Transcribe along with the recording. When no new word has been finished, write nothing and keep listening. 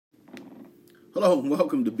Hello and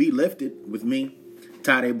welcome to Be Lifted with me,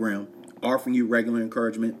 Todd A. Brown, offering you regular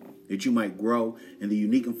encouragement that you might grow in the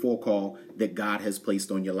unique and full call that God has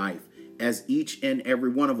placed on your life. As each and every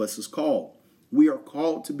one of us is called, we are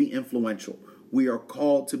called to be influential. We are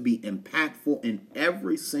called to be impactful in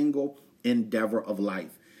every single endeavor of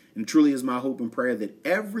life. And truly is my hope and prayer that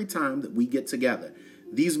every time that we get together,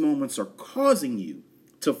 these moments are causing you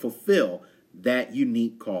to fulfill that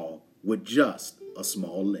unique call with just a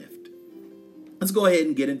small lift. Let's go ahead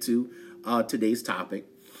and get into today's topic,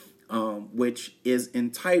 which is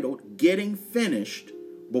entitled, Getting Finished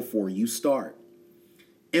Before You Start.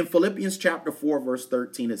 In Philippians chapter 4, verse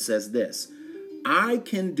 13, it says this, I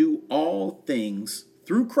can do all things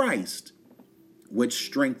through Christ, which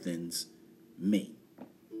strengthens me.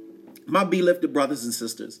 My Be Lifted brothers and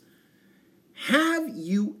sisters, have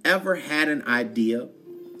you ever had an idea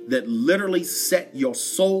that literally set your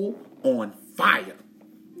soul on fire?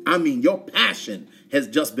 I mean, your passion has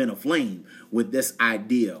just been aflame with this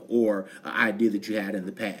idea or an idea that you had in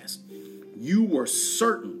the past. You were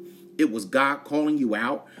certain it was God calling you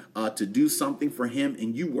out to do something for him,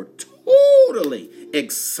 and you were totally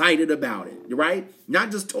excited about it, right? Not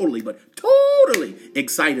just totally, but totally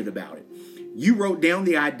excited about it. You wrote down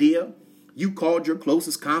the idea. You called your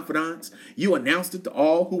closest confidants. You announced it to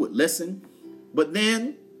all who would listen. But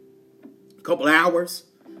then a couple hours,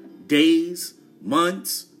 days,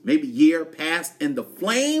 months, maybe year passed, and the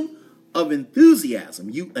flame of enthusiasm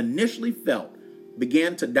you initially felt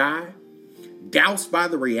began to die, doused by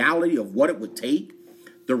the reality of what it would take,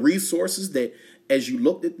 the resources that as you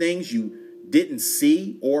looked at things you didn't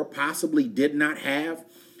see or possibly did not have,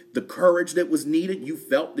 the courage that was needed, you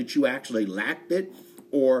felt that you actually lacked it,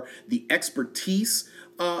 or the expertise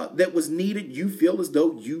that was needed, you feel as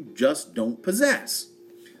though you just don't possess.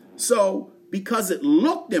 So because it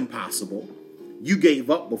looked impossible, you gave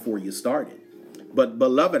up before you started. But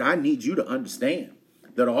beloved, I need you to understand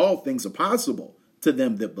that all things are possible to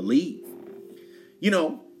them that believe. You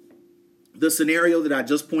know, the scenario that I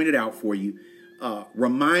just pointed out for you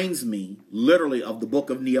reminds me literally of the book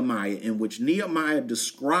of Nehemiah, in which Nehemiah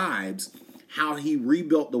describes how he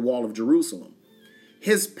rebuilt the wall of Jerusalem.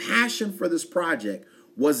 His passion for this project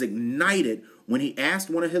was ignited when he asked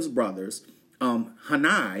one of his brothers,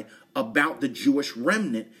 Hanai, about the Jewish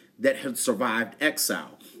remnant that had survived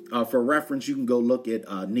exile. For reference, you can go look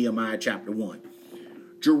at Nehemiah chapter 1.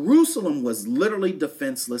 Jerusalem was literally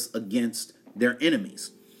defenseless against their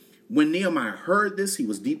enemies. When Nehemiah heard this, he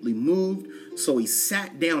was deeply moved, so he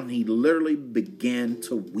sat down and he literally began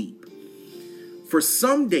to weep. For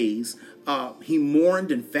some days, he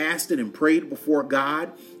mourned and fasted and prayed before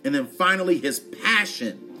God, and then finally his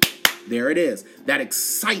passion, there it is, that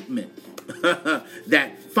excitement,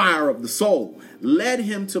 that fire of the soul, led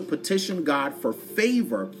him to petition God for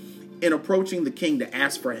favor in approaching the king to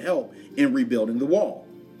ask for help in rebuilding the wall.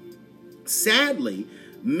 Sadly,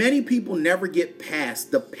 many people never get past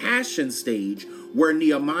the passion stage where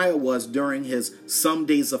Nehemiah was during his some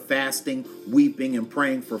days of fasting, weeping, and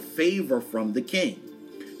praying for favor from the king.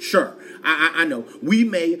 Sure, I know we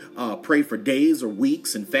may pray for days or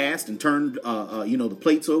weeks and fast and turn, the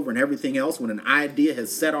plates over and everything else when an idea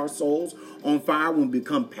has set our souls on fire, when we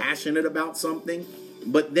become passionate about something.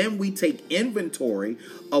 But then we take inventory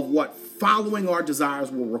of what following our desires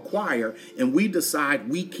will require, and we decide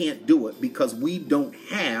we can't do it because we don't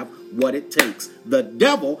have what it takes. The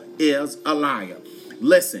devil is a liar.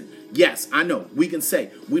 Listen. Yes, I know we can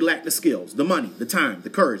say we lack the skills, the money, the time, the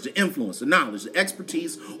courage, the influence, the knowledge, the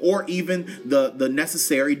expertise, or even the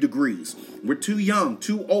necessary degrees. We're too young,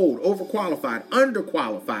 too old, overqualified,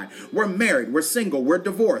 underqualified. We're married, we're single, we're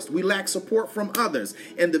divorced. We lack support from others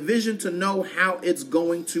and the vision to know how it's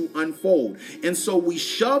going to unfold. And so we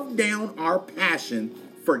shove down our passion,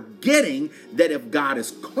 forgetting that if God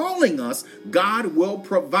is calling us, God will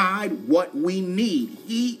provide what we need.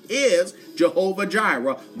 He is Jehovah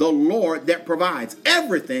Jireh, the Lord that provides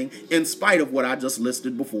everything in spite of what I just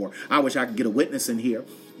listed before. I wish I could get a witness in here.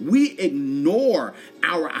 We ignore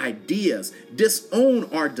our ideas, disown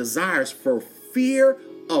our desires for fear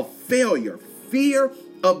of failure, fear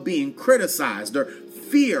of being criticized, or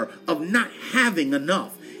fear of not having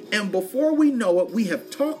enough. And before we know it, we have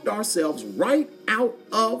talked ourselves right out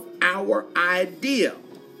of our idea.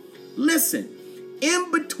 Listen,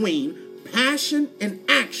 in between passion and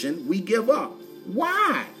action, we give up.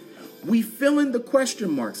 Why? We fill in the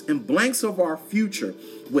question marks and blanks of our future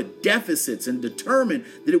with deficits and determine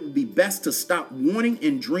that it would be best to stop wanting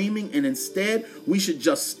and dreaming, and instead we should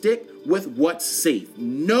just stick with what's safe.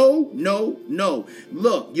 No, no, no.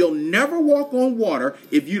 Look, you'll never walk on water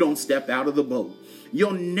if you don't step out of the boat.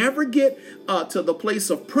 You'll never get to the place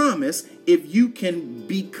of promise if you can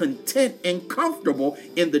be content and comfortable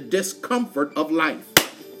in the discomfort of life,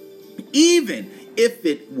 even if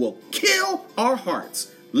it will kill our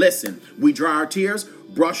hearts. Listen, we dry our tears,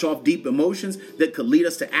 brush off deep emotions that could lead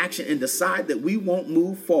us to action, and decide that we won't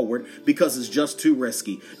move forward because it's just too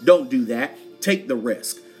risky. Don't do that. Take the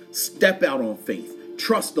risk. Step out on faith.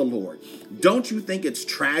 Trust the Lord. Don't you think it's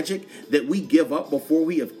tragic that we give up before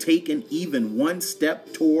we have taken even one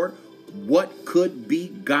step toward what could be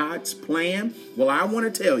God's plan? Well, I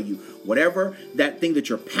want to tell you, whatever that thing that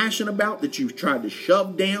you're passionate about, that you've tried to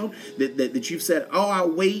shove down, that you've said, oh,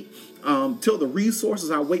 I'll wait till the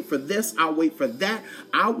resources, I'll wait for this, I'll wait for that.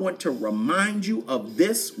 I want to remind you of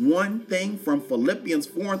this one thing from Philippians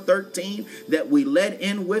 4:13 that we led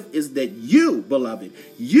in with, is that you, beloved,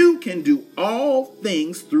 you can do all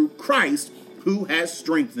things through Christ who has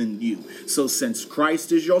strengthened you. So since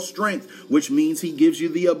Christ is your strength, which means he gives you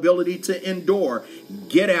the ability to endure,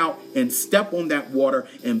 get out and step on that water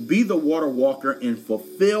and be the water walker and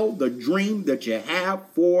fulfill the dream that you have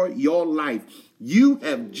for your life. You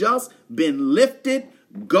have just been lifted.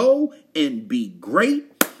 Go and be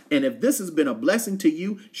great. And if this has been a blessing to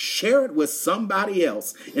you, share it with somebody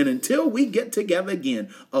else. And until we get together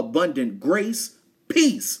again, abundant grace,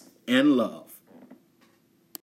 peace, and love.